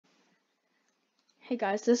Hey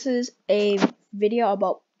guys, this is a video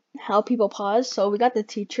about how people pause. So we got the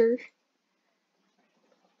teacher.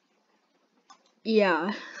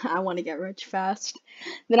 Yeah, I want to get rich fast.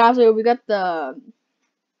 Then after we got the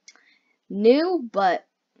new but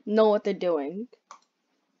know what they're doing.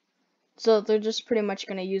 So they're just pretty much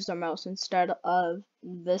gonna use their mouse instead of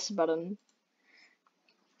this button.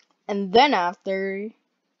 And then after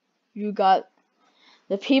you got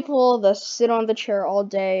the people that sit on the chair all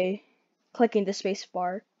day clicking the space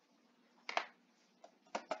bar.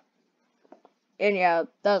 And yeah,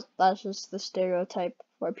 that's just the stereotype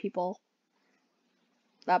for people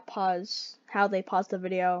that pause, how they pause the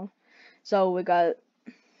video. So we got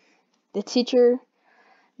the teacher,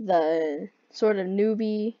 the sort of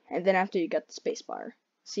newbie, and then after you got the spacebar.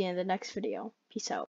 See you in the next video. Peace out.